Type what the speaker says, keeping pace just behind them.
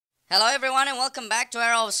Hello everyone and welcome back to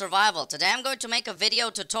Era of Survival. Today I'm going to make a video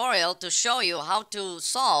tutorial to show you how to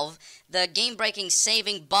solve the game-breaking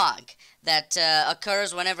saving bug that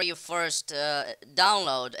occurs whenever you first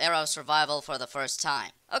download Era of Survival for the first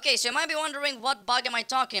time. Okay, so you might be wondering what bug am I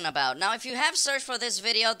talking about. Now if you have searched for this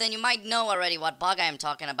video, then you might know already what bug I am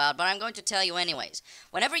talking about, but I'm going to tell you anyways.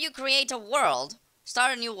 Whenever you create a world,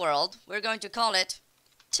 start a new world, we're going to call it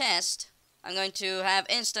test. I'm going to have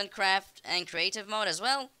instant craft and creative mode as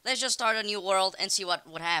well. Let's just start a new world and see what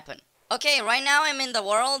would happen. Okay, right now I'm in the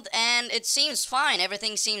world and it seems fine.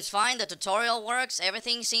 Everything seems fine. The tutorial works.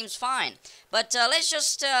 Everything seems fine. But let's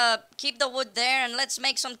just keep the wood there and let's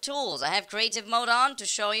make some tools. I have creative mode on to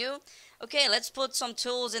show you. Okay, let's put some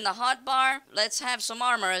tools in the hotbar. Let's have some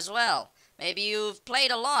armor as well. Maybe you've played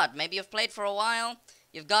a lot. Maybe you've played for a while.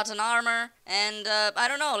 You've got an armor, and I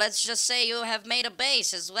don't know, let's just say you have made a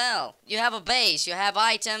base as well. You have a base, you have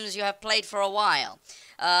items, you have played for a while.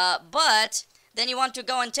 But then you want to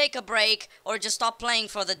go and take a break, or just stop playing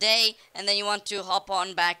for the day, and then you want to hop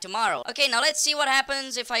on back tomorrow. Okay, now let's see what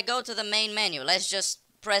happens if I go to the main menu. Let's just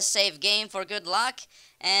press save game for good luck,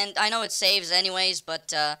 and I know it saves anyways,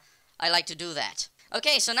 but I like to do that.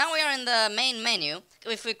 Okay, so now we are in the main menu.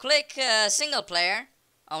 If we click single player,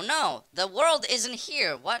 oh no, the world isn't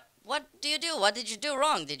here. What do you do? What did you do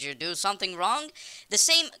wrong? Did you do something wrong? The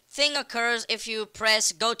same thing occurs if you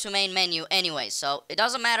press go to main menu anyway. So it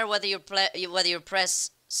doesn't matter whether you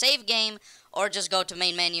press save game or just go to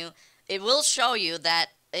main menu. It will show you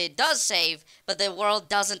that it does save, but the world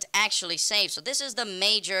doesn't actually save. So this is the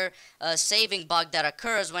major saving bug that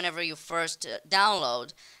occurs whenever you first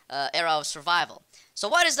download Era of Survival. So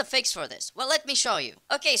what is the fix for this? Well, let me show you.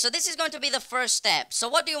 Okay, so this is going to be the first step. So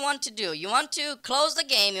what do you want to do? You want to close the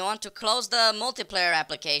game, you want to close the multiplayer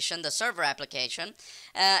application, the server application,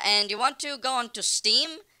 and you want to go onto Steam,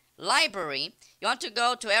 Library, you want to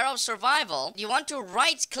go to Era of Survival, you want to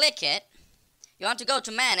right-click it, you want to go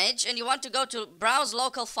to Manage, and you want to go to Browse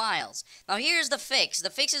Local Files. Now here's the fix. The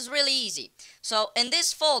fix is really easy. So in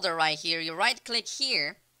this folder right here, you right-click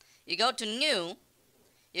here, you go to New,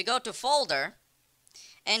 you go to Folder,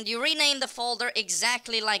 and you rename the folder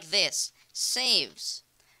exactly like this. Saves.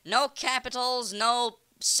 No capitals, no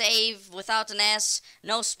save without an S,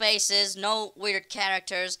 no spaces, no weird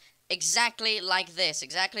characters. Exactly like this.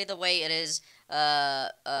 Exactly the way it is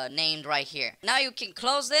named right here. Now you can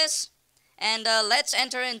close this and let's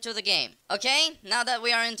enter into the game. Okay, now that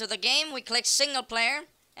we are into the game, we click single player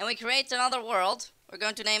and we create another world. We're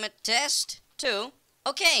going to name it Test 2.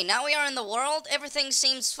 Okay, now we are in the world. Everything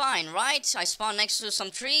seems fine, right? I spawn next to some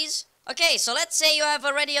trees. Okay, so let's say you have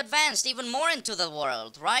already advanced even more into the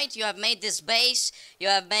world, right? You have made this base, you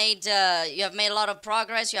have made a lot of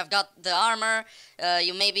progress, you have got the armor,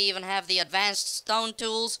 you maybe even have the advanced stone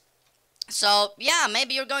tools. So yeah,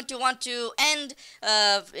 maybe you're going to want to end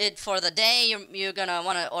it for the day. You're gonna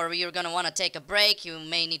wanna take a break. You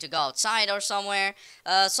may need to go outside or somewhere.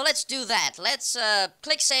 So let's do that. Let's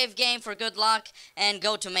click save game for good luck and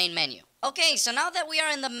go to main menu. Okay, so now that we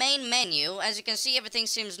are in the main menu, as you can see, everything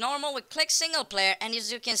seems normal. We click single player, and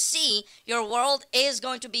as you can see, your world is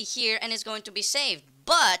going to be here and is going to be saved.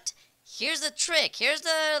 But here's the trick, here's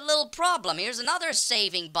the little problem, here's another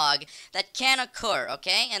saving bug that can occur,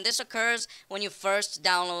 okay? And this occurs when you first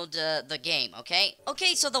download the game, okay?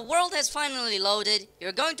 Okay, so the world has finally loaded,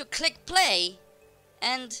 you're going to click play,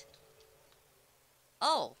 and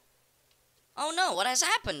oh no, what has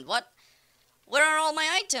happened? Where are all my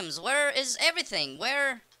items? Where is everything?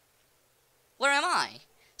 Where am I?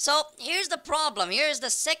 So here's the problem, here's the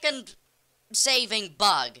second saving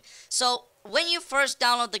bug. So when you first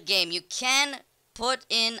download the game, you can put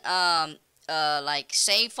in like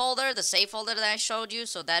save folder, the save folder that I showed you,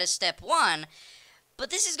 so that is step 1. But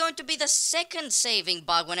this is going to be the second saving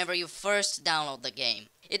bug whenever you first download the game.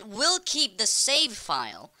 It will keep the save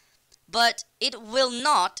file, but it will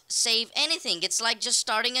not save anything. It's like just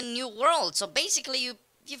starting a new world. So basically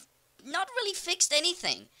you've not really fixed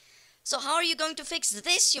anything. So how are you going to fix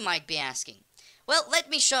this, you might be asking? Well, let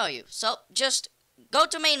me show you. So just go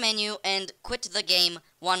to main menu and quit the game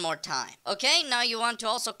one more time. Okay, now you want to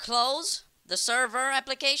also close the server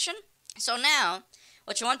application. So now,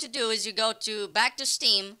 what you want to do is you go back to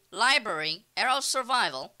Steam, Library, Era of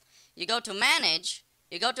Survival. You go to Manage,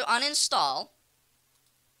 you go to Uninstall.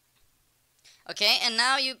 Okay, and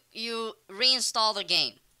now you reinstall the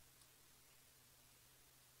game.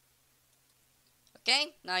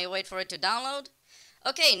 Okay, now you wait for it to download.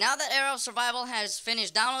 Okay, now that Era of Survival has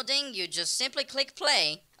finished downloading, you just simply click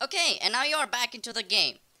play. Okay, and now you are back into the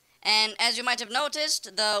game. And as you might have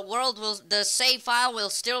noticed, the save file will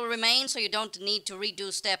still remain, so you don't need to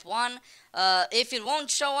redo step 1. If it won't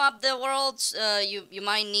show up the worlds, you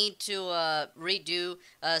might need to redo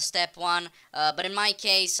step 1, but in my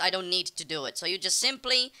case I don't need to do it. So you just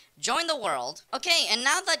simply join the world. Okay, and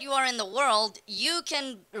now that you are in the world, you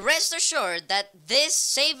can rest assured that this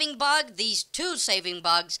saving bug, these 2 saving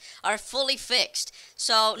bugs, are fully fixed.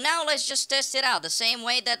 So now let's just test it out the same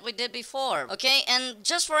way that we did before. Okay, and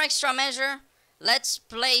just for extra measure, let's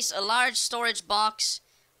place a large storage box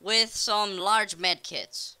with some large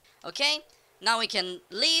medkits. Okay, now we can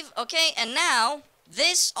leave. Okay, and now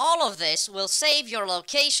all of this will save. Your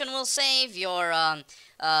location will save, your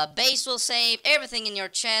base will save, everything in your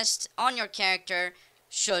chest on your character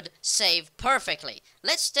should save perfectly.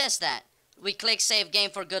 Let's test that. We click save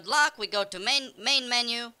game for good luck. We go to main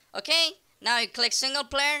menu. Okay, now you click single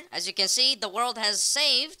player. As you can see, the world has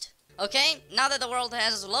saved. Okay, now that the world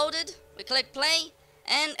has loaded, we click play,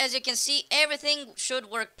 and as you can see, everything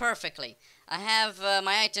should work perfectly. I have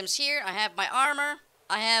my items here, I have my armor,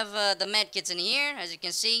 I have the medkits in here, as you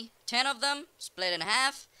can see, 10 of them, split in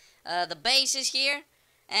half. The base is here,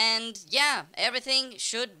 and yeah, everything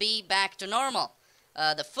should be back to normal.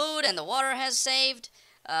 The food and the water has saved,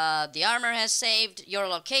 the armor has saved, your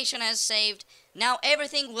location has saved. Now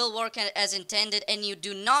everything will work as intended, and you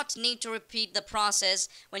do not need to repeat the process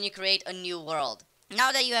when you create a new world.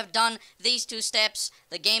 Now that you have done these 2 steps,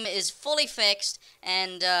 the game is fully fixed,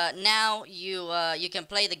 and now you can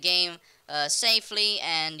play the game safely,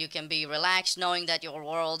 and you can be relaxed knowing that your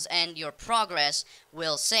worlds and your progress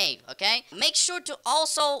will save. Okay, make sure to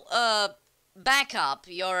also back up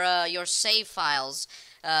your save files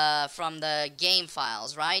from the game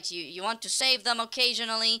files, right? You want to save them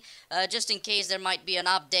occasionally, just in case there might be an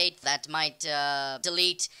update that might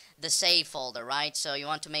delete the save folder, right? So you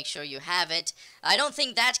want to make sure you have it. I don't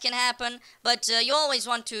think that can happen, but you always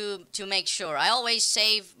want to make sure. I always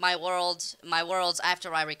save my worlds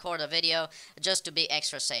after I record a video, just to be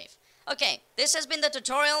extra safe. Okay, this has been the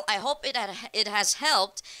tutorial. I hope it has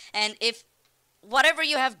helped, and if whatever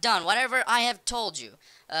you have done, whatever I have told you,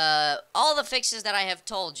 all the fixes that I have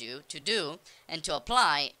told you to do and to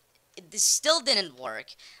apply, this still didn't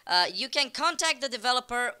work, you can contact the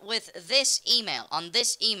developer with this email, on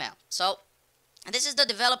this email. So this is the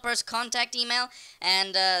developer's contact email,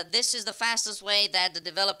 and this is the fastest way that the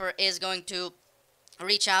developer is going to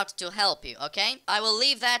reach out to help you. Okay, I will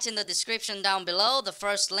leave that in the description down below, the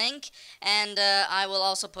first link, and I will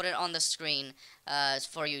also put it on the screen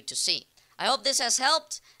for you to see. I hope this has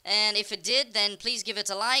helped, and if it did, then please give it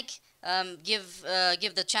a like. Give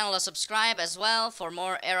the channel a subscribe as well for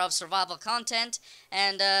more Era of Survival content,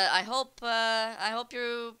 and I hope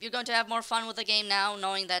you're going to have more fun with the game now,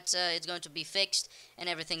 knowing that it's going to be fixed and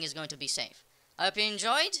everything is going to be safe. I hope you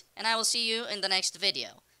enjoyed, and I will see you in the next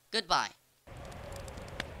video. Goodbye.